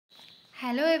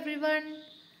Hello every one,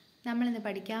 നമ്മളിന്ന്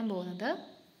പഠിക്കാൻ പോകുന്നത്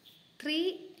 3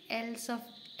 L's of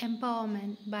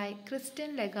empowerment by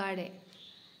Christian ലെഗാർഡെ.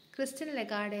 Christian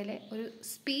ലെഗാർഡയിലെ ഒരു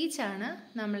സ്പീച്ചാണ്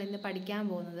നമ്മളിന്ന് പഠിക്കാൻ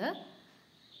പോകുന്നത്.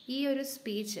 ഈ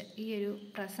ഒരു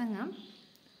പ്രസംഗം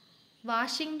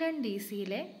വാഷിങ്ടൺ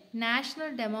DC-യിലെ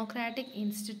നാഷണൽ ഡെമോക്രാറ്റിക്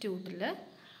ഇൻസ്റ്റിറ്റ്യൂട്ടിൽ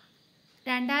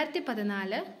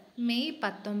 2014 മെയ്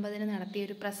 19 നടത്തിയ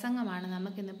ഒരു പ്രസംഗമാണ്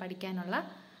നമുക്കിന്ന് പഠിക്കാനുള്ള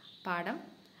പാഠം.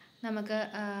 നമുക്ക്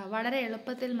വളരെ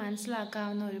എളുപ്പത്തിൽ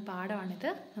മനസ്സിലാക്കാവുന്ന ഒരു പാഠമാണിത്.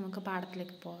 നമുക്ക്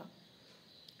പാഠത്തിലേക്ക് പോകാം.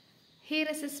 Here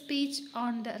is A speech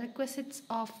on the requisites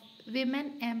of women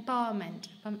empowerment.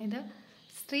 അപ്പം ഇത്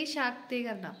സ്ത്രീ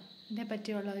ശാക്തീകരണത്തെ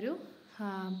പറ്റിയുള്ള ഒരു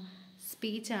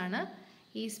സ്പീച്ചാണ്.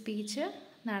 ഈ സ്പീച്ച്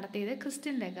നടത്തിയത്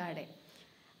ക്രിസ്റ്റ്യൻ ലെഗാർഡെ.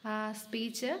 ആ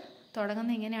സ്പീച്ച്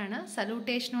തുടങ്ങുന്നത് ഇങ്ങനെയാണ്,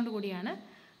 സല്യൂട്ടേഷനോട് കൂടിയാണ്.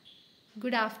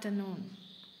 Good afternoon.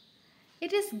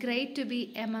 It is great to B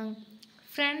among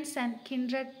friends and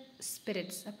കിൻഡ്രഡ്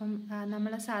spirits. അപ്പം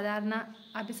നമ്മൾ സാധാരണ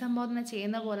അഭിസംബോധന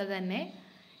ചെയ്യുന്ന പോലെ തന്നെ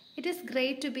it is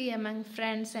great to B among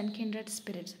friends and കിൻഡ്രഡ്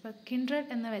spirits. അപ്പോൾ കിൻഡ്രഡ്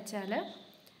എന്ന് വെച്ചാൽ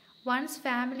വൺസ്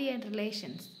ഫാമിലി ആൻഡ്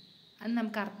റിലേഷൻസ് എന്ന്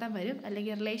നമുക്ക് അർത്ഥം വരും,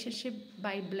 അല്ലെങ്കിൽ റിലേഷൻഷിപ്പ്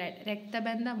ബൈ ബ്ലഡ്,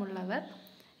 രക്തബന്ധമുള്ളവർ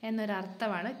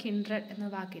എന്നൊരർത്ഥമാണ് കിൻഡ്രഡ് എന്ന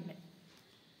വാക്കിൻ്റെ.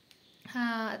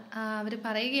 അവർ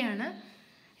പറയുകയാണ്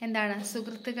എന്താണ്,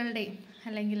 സുഹൃത്തുക്കളുടെയും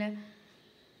അല്ലെങ്കിൽ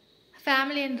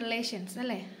ഫാമിലി ആൻഡ് റിലേഷൻസ്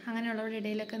അല്ലേ, അങ്ങനെയുള്ളവരുടെ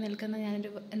ഇടയിലൊക്കെ നിൽക്കുന്ന ഞാനൊരു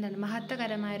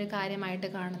മഹത്വകരമായൊരു കാര്യമായിട്ട്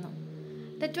കാണുന്നു.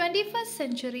 The 21st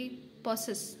century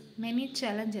possesses many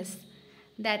challenges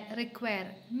that require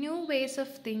new ways of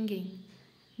thinking,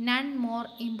 none more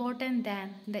important than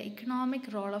the economic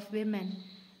role of women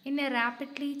in a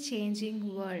rapidly changing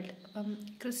world. അപ്പം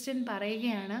ക്രിസ്റ്റ്യൻ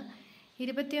പറയുകയാണ്,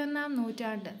 21ാം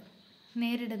നൂറ്റാണ്ട്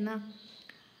നേരിടുന്ന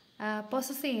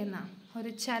പൊസസ് ചെയ്യുന്ന ഒരു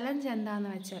ചലഞ്ച് എന്താണെന്ന്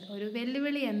വെച്ചാൽ, ഒരു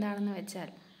വെല്ലുവിളി എന്താണെന്ന് വെച്ചാൽ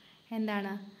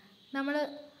എന്താണ്, നമ്മൾ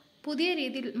പുതിയ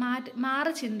രീതിയിൽ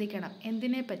മാറി ചിന്തിക്കണം.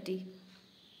 എന്തിനെ പറ്റി?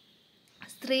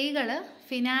 സ്ത്രീകൾ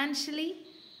ഫിനാൻഷ്യലി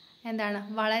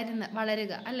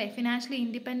വളരുക അല്ലേ, ഫിനാൻഷ്യലി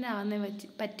ഇൻഡിപെൻഡൻ്റ് ആവുന്നതിനെ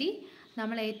പറ്റി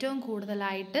നമ്മൾ ഏറ്റവും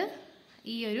കൂടുതലായിട്ട്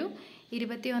ഈ ഒരു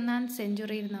 21ാം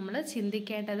സെഞ്ച്വറിയിൽ നമ്മൾ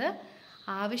ചിന്തിക്കേണ്ടത്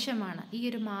ആവശ്യമാണ്. ഈ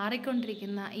ഒരു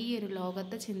മാറിക്കൊണ്ടിരിക്കുന്ന ഈ ഒരു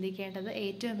ലോകത്ത് ചിന്തിക്കേണ്ടത്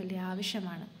ഏറ്റവും വലിയ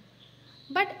ആവശ്യമാണ്.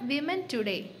 But women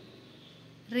today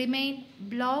remain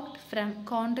blocked from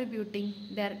contributing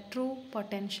their true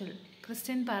potential.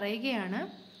 Christian പറയുകയാണ്,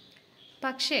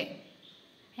 പക്ഷേ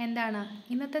എന്താണ്,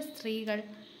 ഇന്നത്തെ സ്ത്രീകൾ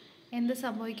എന്ത്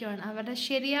സംഭവിക്കുകയാണ്, അവരുടെ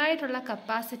ശരിയായിട്ടുള്ള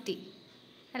കപ്പാസിറ്റി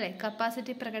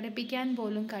പ്രകടിപ്പിക്കാൻ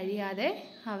പോലും കഴിയാതെ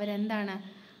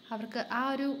അവർക്ക് ആ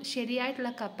ഒരു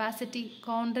ശരിയായിട്ടുള്ള കപ്പാസിറ്റി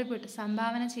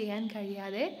സംഭാവന ചെയ്യാൻ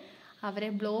കഴിയാതെ അവരെ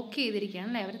ബ്ലോക്ക് ചെയ്തിരിക്കുകയാണ്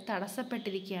അല്ലേ, അവർ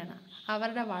തടസ്സപ്പെട്ടിരിക്കുകയാണ്,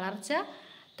 അവരുടെ വളർച്ച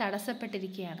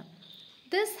തടസ്സപ്പെട്ടിരിക്കുകയാണ്.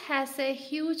 This has A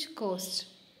huge cost.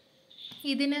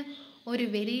 ഇതിന് ഒരു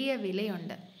വലിയ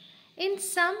വിലയുണ്ട്. In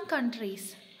some countries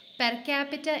per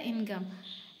capita income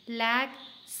lag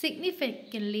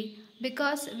significantly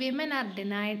because women are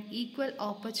denied equal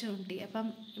opportunity. അപ്പം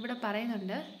ഇവിടെ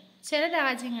പറയുന്നുണ്ട്, ചില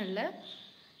രാജ്യങ്ങളിൽ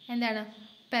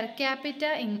പെർ ക്യാപിറ്റ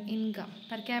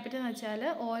എന്ന് വെച്ചാൽ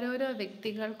ഓരോരോ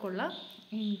വ്യക്തികൾക്കുള്ള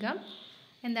ഇൻകം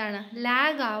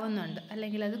ലാഗ് ആവുന്നുണ്ട്,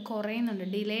 അല്ലെങ്കിൽ അത് കുറയുന്നുണ്ട്,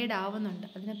 ഡിലേഡ് ആവുന്നുണ്ട്.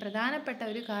 അതിന് പ്രധാനപ്പെട്ട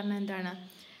ഒരു കാരണം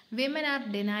women are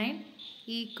denied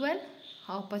equal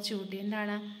opportunity.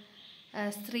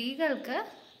 സ്ത്രീകൾക്ക്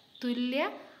തുല്യ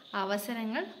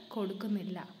അവസരങ്ങൾ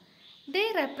കൊടുക്കുന്നില്ല. ദേ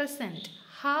represent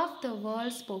half the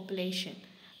world's population.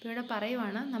 ഇവിടെ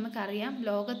പറയുവാണ്, നമുക്കറിയാം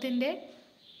ലോകത്തിൻ്റെ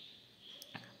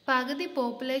പകുതി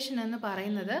പോപ്പുലേഷൻ എന്ന്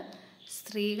പറയുന്നത്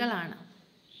സ്ത്രീകളാണ്.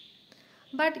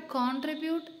 But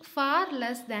contribute far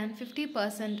less than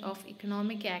 50% of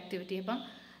economic activity. അപ്പം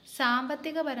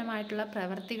സാമ്പത്തികപരമായിട്ടുള്ള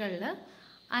പ്രവർത്തികളിൽ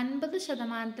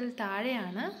 50%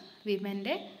 താഴെയാണ്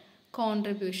വിമൻ്റെ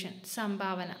കോൺട്രിബ്യൂഷൻ,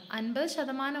 സംഭാവന.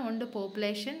 50% ഉണ്ട്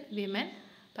പോപ്പുലേഷൻ വിമൻ,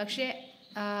 പക്ഷേ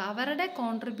അവരുടെ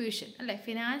കോൺട്രിബ്യൂഷൻ അല്ലേ,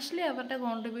 ഫിനാൻഷ്യലി അവരുടെ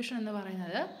കോൺട്രിബ്യൂഷൻ എന്ന്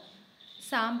പറയുന്നത്,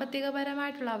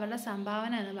 സാമ്പത്തികപരമായിട്ടുള്ള അവരുടെ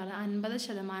സംഭാവന എന്ന് പറയുന്നത്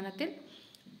 50%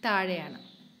 താഴെയാണ്.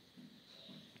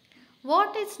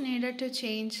 What is needed to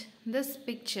change this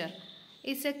picture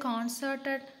is a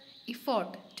concerted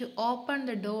effort to open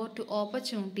the door to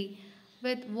opportunity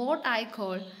with what I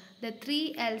call the 3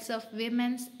 L's of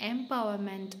women's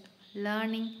empowerment,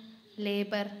 learning,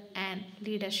 labor and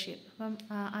leadership. അപ്പം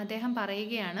അദ്ദേഹം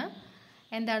പറയുകയാണ്,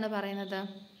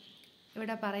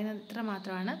 ഇവിടെ പറയുന്നത് ഇത്ര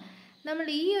മാത്രമാണ്, നമ്മൾ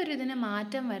ഈ ഒരു ഇതിന്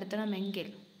മാറ്റം വരുത്തണമെങ്കിൽ,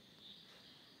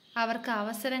 അവർക്ക്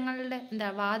അവസരങ്ങളുടെ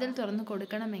വാതിൽ തുറന്നു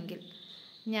കൊടുക്കണമെങ്കിൽ,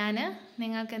 ഞാൻ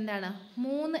നിങ്ങൾക്ക്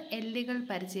 3 L'കൾ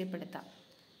പരിചയപ്പെടുത്താം.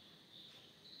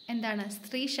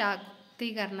 സ്ത്രീ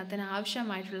ശാക്തീകരണത്തിന്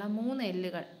ആവശ്യമായിട്ടുള്ള 3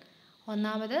 L'കൾ.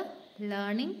 ഒന്നാമത്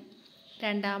ലേണിംഗ്,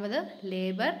 രണ്ടാമത്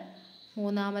ലേബർ,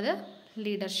 മൂന്നാമത്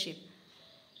ലീഡർഷിപ്പ്.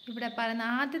 ഇവിടെ പറയുന്ന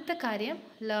ആദ്യത്തെ കാര്യം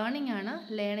ലേണിംഗ് ആണ്.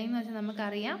 ലേണിംഗ് എന്ന് വെച്ചാൽ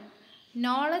നമുക്കറിയാം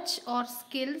knowledge or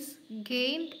skills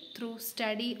gained through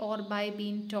study or by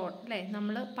being taught അല്ലേ.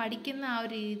 നമ്മൾ പഠിക്കുന്ന ആ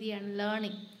ഒരു രീതിയാണ്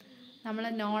ലേണിംഗ്. നമ്മൾ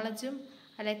നോളജും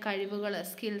അല്ലെ കഴിവുകൾ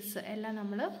സ്കിൽസ് എല്ലാം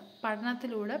നമ്മൾ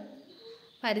പഠനത്തിലൂടെ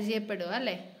പരിചയപ്പെടുക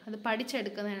അല്ലേ. അത്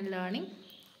പഠിച്ചെടുക്കുന്നതാണ് ലേണിംഗ്.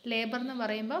 ലേബർ എന്ന്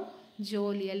പറയുമ്പം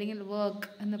ജോലി അല്ലെങ്കിൽ വർക്ക്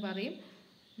എന്ന് പറയും.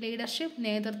 ലീഡർഷിപ്പ്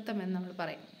നേതൃത്വം എന്ന് നമ്മൾ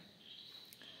പറയും.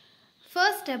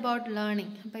 First about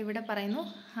learning. അപ്പോൾ ഇവിടെ പറയുന്നു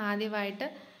ആദ്യമായിട്ട്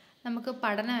നമുക്ക്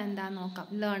പഠനം എന്താണെന്ന് നോക്കാം.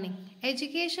 Learning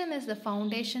education is the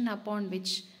foundation upon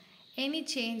which any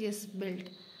change is build.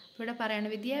 ഇവിടെ പറയാണ്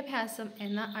വിദ്യാഭ്യാസം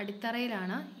എന്ന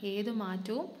അടിത്തറയിലാണ് ഏതു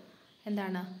മാറ്റവും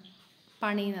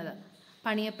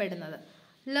പണിയപ്പെടുന്നത്.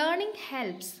 Learning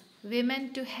helps women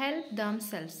to help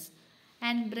themselves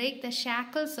and break the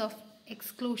shackles of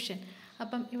exclusion.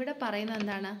 അപ്പം ഇവിടെ പറയുന്നത്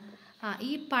എന്താണ്?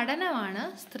 ഈ പഠനമാണ്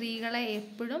സ്ത്രീകളെ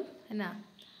എപ്പോഴും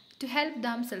ടു ഹെൽപ്പ്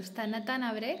ദംസെൽസ് തന്നെത്താൻ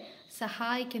അവരെ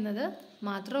സഹായിക്കുന്നത്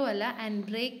മാത്രമല്ല, and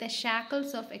break the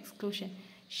shackles of exclusion.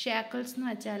 Shackles എന്ന്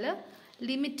വെച്ചാൽ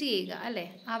ലിമിറ്റ് ചെയ്യുക അല്ലേ.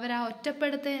 അവർ ആ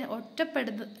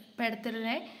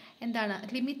ഒറ്റപ്പെടുത്തലിനെ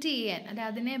ലിമിറ്റ് ചെയ്യാൻ അല്ലെ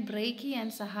അതിനെ ബ്രേക്ക് ചെയ്യാൻ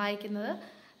സഹായിക്കുന്നത്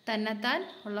തന്നെത്താൻ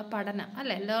ഉള്ള പഠനം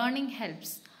അല്ലേ. Learning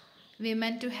helps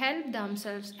women to help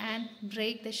themselves and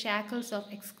break the shackles of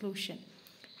exclusion.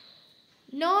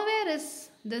 Nowhere is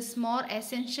this more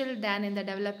essential than in the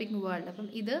developing world. അപ്പം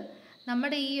ഇത്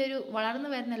നമ്മുടെ ഈ ഒരു വളർന്നു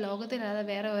വരുന്ന ലോകത്തിലല്ലാതെ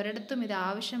വേറെ ഒരിടത്തും ഇത്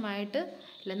ആവശ്യമായിട്ട്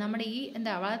ഇല്ല. നമ്മുടെ ഈ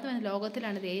വളർന്നു വരുന്ന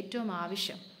ലോകത്തിലാണ് ഇത് ഏറ്റവും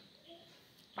ആവശ്യം.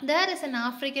 There is an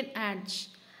African adage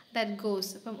that goes.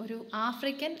 അപ്പം ഒരു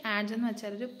ആഫ്രിക്കൻ ആഡ്ജ് എന്ന്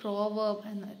വെച്ചാൽ ഒരു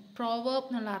പ്രോവേർബ്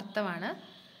എന്നുള്ള അർത്ഥമാണ്.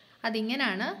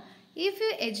 അതിങ്ങനെയാണ്: if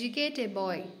you educate A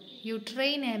boy you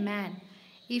train a man,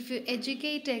 if you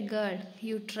educate A girl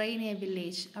you train A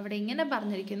village. അവിടെ ഇങ്ങനെ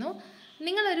പറഞ്ഞിരിക്കുന്നു,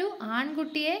 നിങ്ങളൊരു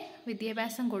ആൺകുട്ടിയെ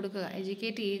വിദ്യാഭ്യാസം കൊടുക്കുക,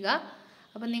 എഡ്യൂക്കേറ്റ് ചെയ്യുക,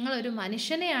 അപ്പം നിങ്ങളൊരു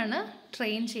മനുഷ്യനെയാണ്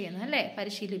ട്രെയിൻ ചെയ്യുന്നത് അല്ലേ,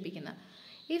 പരിശീലിപ്പിക്കുന്നത്.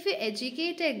 If you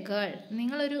educate A girl,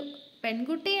 നിങ്ങളൊരു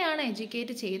പെൺകുട്ടിയെയാണ്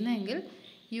എഡ്യൂക്കേറ്റ് ചെയ്യുന്നതെങ്കിൽ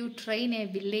യു ട്രെയിൻ എ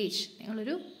വില്ലേജ്,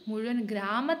 നിങ്ങളൊരു മുഴുവൻ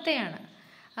ഗ്രാമത്തെയാണ്.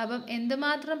 അപ്പം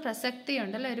എന്തുമാത്രം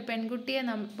പ്രസക്തിയുണ്ടല്ലോ ഒരു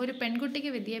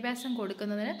പെൺകുട്ടിക്ക് വിദ്യാഭ്യാസം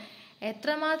കൊടുക്കുന്നതിന്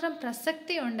എത്രമാത്രം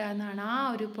പ്രസക്തി ഉണ്ടെന്നാണ് ആ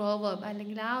ഒരു പ്രോവേർബ്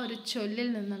അല്ലെങ്കിൽ ആ ഒരു ചൊല്ലിൽ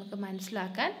നിന്ന് നമുക്ക്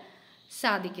മനസ്സിലാക്കാൻ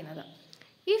സാധിക്കുന്നത്.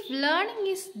 If learning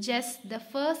is just the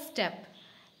first step,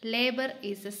 labour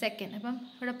is the second. അപ്പം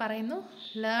ഇവിടെ പറയുന്നു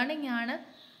ലേണിംഗ് ആണ്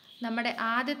നമ്മുടെ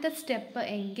ആദ്യത്തെ സ്റ്റെപ്പ്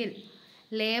എങ്കിൽ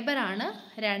ലേബറാണ്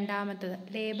രണ്ടാമത്തത്.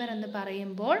 ലേബർ എന്ന്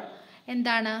പറയുമ്പോൾ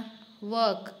എന്താണ്?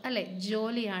 വർക്ക് അല്ലേ,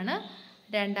 ജോലിയാണ്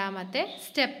രണ്ടാമത്തെ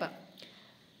step.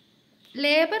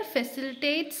 Labour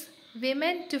facilitates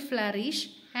women to flourish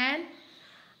and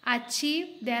achieve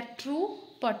their true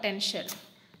potential.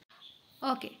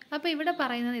 Okay, അപ്പോൾ ഇവിടെ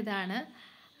പറയുന്നത് ഇതാണ്,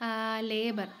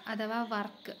 ലേബർ അഥവാ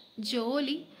വർക്ക്,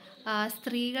 ജോലി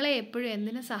സ്ത്രീകളെ എപ്പോഴും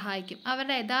എന്തിനു സഹായിക്കും?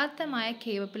 അവരുടെ യഥാർത്ഥമായ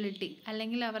കേപ്പബിലിറ്റി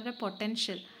അല്ലെങ്കിൽ അവരുടെ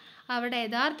പൊട്ടൻഷ്യൽ, അവരുടെ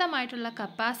യഥാർത്ഥമായിട്ടുള്ള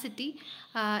കപ്പാസിറ്റി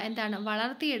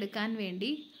വളർത്തിയെടുക്കാൻ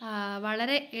വേണ്ടി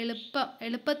വളരെ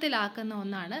എളുപ്പത്തിലാക്കുന്ന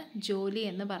ഒന്നാണ് ജോലി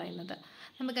എന്ന് പറയുന്നത്.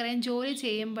 നമുക്കറിയാം ജോലി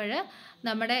ചെയ്യുമ്പോൾ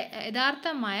നമ്മുടെ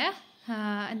യഥാർത്ഥമായ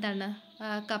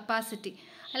കപ്പാസിറ്റി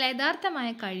അല്ല യഥാർത്ഥമായ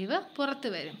കഴിവ് പുറത്തു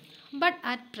വരും. ബട്ട്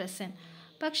അറ്റ് പ്രസൻറ്റ്,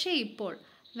 പക്ഷേ ഇപ്പോൾ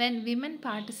when women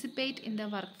participate in the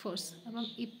work force, അപ്പം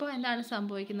ഇപ്പോൾ എന്താണ്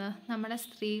സംഭവിക്കുന്നത്? നമ്മുടെ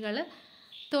സ്ത്രീകൾ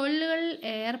തൊഴിലുകളിൽ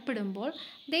ഏർപ്പെടുമ്പോൾ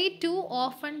they too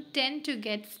often tend to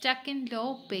get stuck in low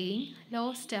paying, low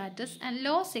status and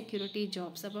low security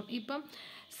jobs. അപ്പം ഇപ്പം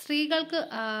സ്ത്രീകൾക്ക്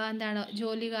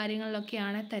ജോലി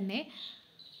കാര്യങ്ങളിലൊക്കെയാണെങ്കിൽ തന്നെ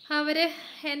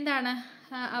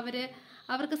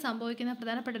അവർക്ക് സംഭവിക്കുന്ന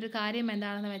പ്രധാനപ്പെട്ട ഒരു കാര്യം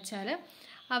എന്താണെന്ന് വെച്ചാൽ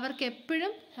അവർക്ക്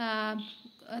എപ്പോഴും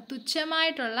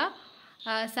തുച്ഛമായിട്ടുള്ള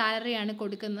സാലറിയാണ്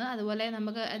കൊടുക്കുന്നത്. അതുപോലെ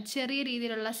നമുക്ക് ചെറിയ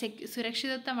രീതിയിലുള്ള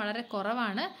സുരക്ഷിതത്വം വളരെ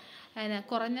കുറവാണ്,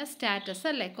 കുറഞ്ഞ സ്റ്റാറ്റസ്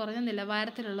അല്ലേ, കുറഞ്ഞ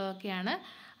നിലവാരത്തിലുള്ളതൊക്കെയാണ്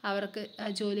അവർക്ക്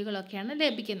ജോലികളൊക്കെയാണ്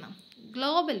ലഭിക്കുന്നത്.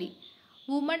 Globally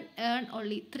woman earn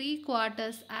only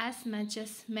 3/4 as much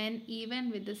as men even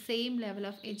with the same level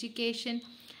of education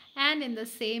and in the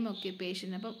same occupation.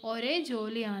 അപ്പം ഒരേ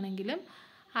ജോലിയാണെങ്കിലും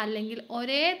അല്ലെങ്കിൽ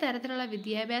ഒരേ തരത്തിലുള്ള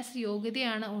വിദ്യാഭ്യാസ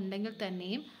യോഗ്യതയാണ് ഉണ്ടെങ്കിൽ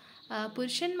തന്നെയും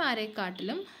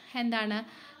പുരുഷന്മാരെക്കാട്ടിലും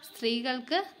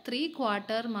സ്ത്രീകൾക്ക്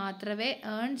 3/4 മാത്രമേ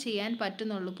ഏൺ ചെയ്യാൻ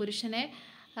പറ്റുന്നുള്ളൂ, പുരുഷനെ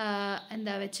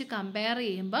വെച്ച് കമ്പയർ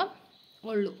ചെയ്യുമ്പം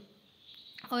ഉള്ളൂ.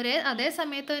 അതേ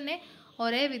സമയത്ത് തന്നെ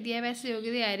ഒരേ വിദ്യാഭ്യാസ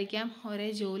യോഗ്യതയായിരിക്കാം, ഒരേ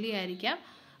ജോലിയായിരിക്കാം,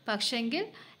 പക്ഷെങ്കിൽ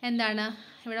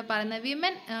ഇവിടെ പറയുന്നത്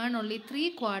women earn only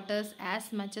 3/4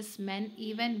 as much as men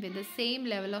even with the same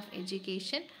level of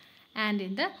education and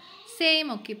in the same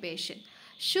occupation.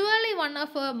 Surely one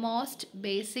of our most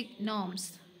basic norms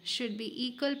should be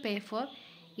equal pay for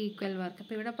equal work.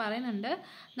 അപ്പോൾ ഇവിടെ പറയുന്നുണ്ട്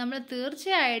നമ്മൾ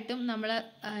തീർച്ചയായിട്ടും നമ്മൾ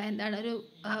എന്താണ് ഒരു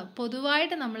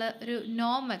പൊതുവായിട്ട് നമ്മൾ ഒരു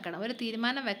നോം വെക്കണം, ഒരു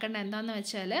തീരുമാനം വെക്കേണ്ട എന്താണെന്ന്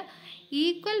വെച്ചാൽ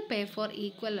ഈക്വൽ പേ ഫോർ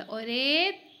ഈക്വൽ, ഒരേ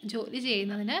ജോലി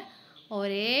ചെയ്യുന്നതിന്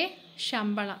ഒരേ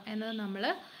ശമ്പളം എന്നത് നമ്മൾ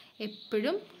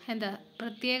എപ്പോഴും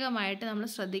പ്രത്യേകമായിട്ട് നമ്മൾ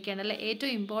ശ്രദ്ധിക്കേണ്ട, അല്ലെ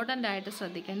ഏറ്റവും ഇമ്പോർട്ടൻ്റ് ആയിട്ട്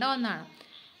ശ്രദ്ധിക്കേണ്ട ഒന്നാണ്.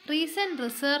 Recent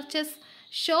researches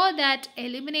show that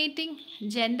eliminating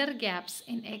gender gaps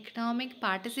in economic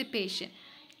participation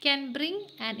can bring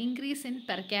an increase in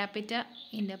per capita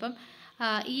income. അപ്പം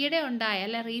ഈയിടെ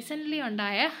ഉണ്ടായ റീസെൻ്റ്ലി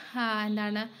ഉണ്ടായ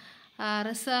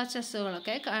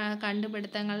റിസർച്ചസുകളൊക്കെ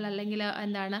കണ്ടുപിടുത്തങ്ങൾ അല്ലെങ്കിൽ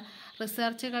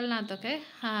റിസർച്ചുകളിനകത്തൊക്കെ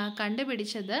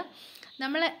കണ്ടുപിടിച്ചത്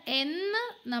നമ്മൾ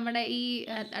നമ്മുടെ ഈ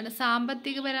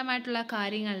സാമ്പത്തികപരമായിട്ടുള്ള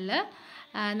കാര്യങ്ങളിൽ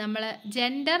നമ്മൾ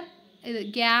ജെൻഡർ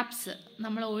ഗ്യാപ്സ്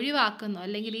നമ്മൾ ഒഴിവാക്കുന്നു,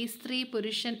 അല്ലെങ്കിൽ ഈ സ്ത്രീ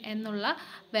പുരുഷൻ എന്നുള്ള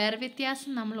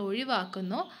വേർവ്യത്യാസം നമ്മൾ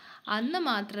ഒഴിവാക്കുന്നു, അന്ന്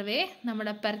മാത്രമേ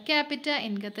നമ്മുടെ പെർ ക്യാപിറ്റ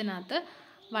ഇൻകത്തിനകത്ത്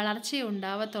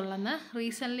വളർച്ചയുണ്ടാവത്തുള്ളെന്ന്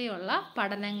റീസെൻ്റ്ലി ഉള്ള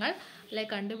പഠനങ്ങൾ അല്ലെ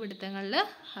കണ്ടുപിടുത്തങ്ങളിൽ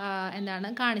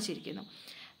കാണിച്ചിരിക്കുന്നു.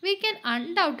 We can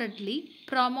undoubtedly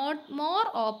promote more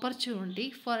opportunity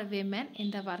for women in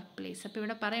the workplace. അപ്പോൾ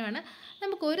ഇവിടെ പറയുവാണ്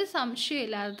നമുക്കൊരു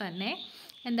സംശയമില്ലാതെ തന്നെ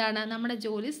നമ്മുടെ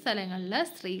ജോലി സ്ഥലങ്ങളിൽ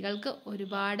സ്ത്രീകൾക്ക്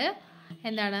ഒരുപാട്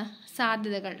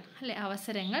സാധ്യതകൾ അല്ലെ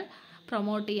അവസരങ്ങൾ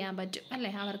പ്രൊമോട്ട് ചെയ്യാൻ പറ്റും,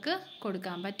 അല്ലെ അവർക്ക്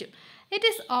കൊടുക്കാൻ പറ്റും. It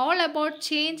is all about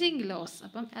changing loss.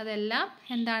 അപ്പം അതെല്ലാം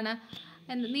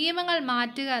നിയമങ്ങൾ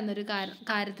മാറ്റുക എന്നൊരു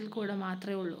കാര്യത്തിൽ കൂടെ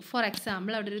മാത്രമേ ഉള്ളൂ. ഫോർ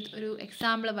എക്സാമ്പിൾ അവിടെ ഒരു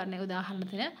എക്സാമ്പിൾ പറഞ്ഞ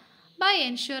ഉദാഹരണത്തിന്, by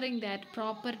ensuring that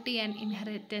property and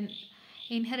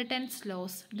inheritance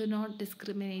laws do not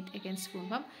discriminate against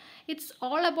women. It's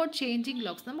all about changing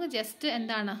laws. നമുക്ക് ജസ്റ്റ്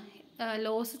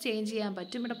ലോസ് ചേഞ്ച് ചെയ്യാൻ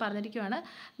പറ്റും. ഇവിടെ പറഞ്ഞിരിക്കുകയാണ്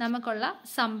നമുക്കുള്ള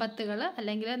സമ്പത്തുകൾ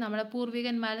അല്ലെങ്കിൽ നമ്മുടെ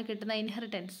പൂർവികന്മാരിൽ കിട്ടുന്ന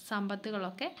ഇൻഹെറിറ്റൻസ്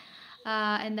സമ്പത്തുകളൊക്കെ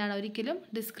ഒരിക്കലും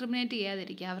ഡിസ്ക്രിമിനേറ്റ്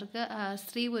ചെയ്യാതിരിക്കുക, അവർക്ക്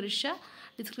സ്ത്രീ പുരുഷ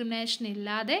ഡിസ്ക്രിമിനേഷൻ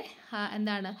ഇല്ലാതെ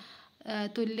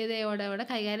തുല്യതയോടെ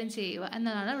കൈകാര്യം ചെയ്യുക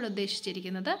എന്നതാണ് ഇവിടെ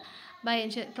ഉദ്ദേശിച്ചിരിക്കുന്നത്. By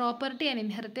property and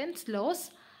inheritance loss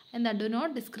do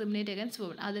not discriminate against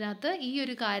woman. അതിനകത്ത് ഈ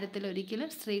ഒരു കാര്യത്തിൽ ഒരിക്കലും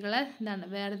സ്ത്രീകളെ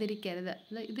വേർതിരിക്കരുത്.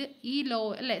 ഇത് ഈ ലോ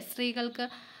അല്ലേ, സ്ത്രീകൾക്ക്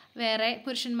വേറെ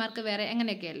പുരുഷന്മാർക്ക് വേറെ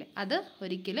അങ്ങനെയൊക്കെയല്ലേ, അത്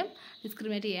ഒരിക്കലും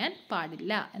ഡിസ്ക്രിമിനേറ്റ് ചെയ്യാൻ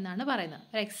പാടില്ല എന്നാണ് പറയുന്നത്.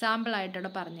 ഒരു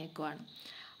എക്സാമ്പിളായിട്ടവിടെ പറഞ്ഞേക്കുവാണ്.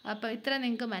 അപ്പോൾ ഇത്ര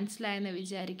നിങ്ങൾക്ക് മനസ്സിലായെന്ന്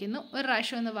വിചാരിക്കുന്നു. ഒരു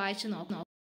പ്രാവശ്യം ഒന്ന് വായിച്ച്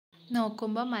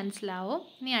നോക്കുമ്പോൾ മനസ്സിലാവും.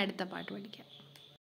 ഇനി അടുത്ത പാട്ട് പഠിക്കാം.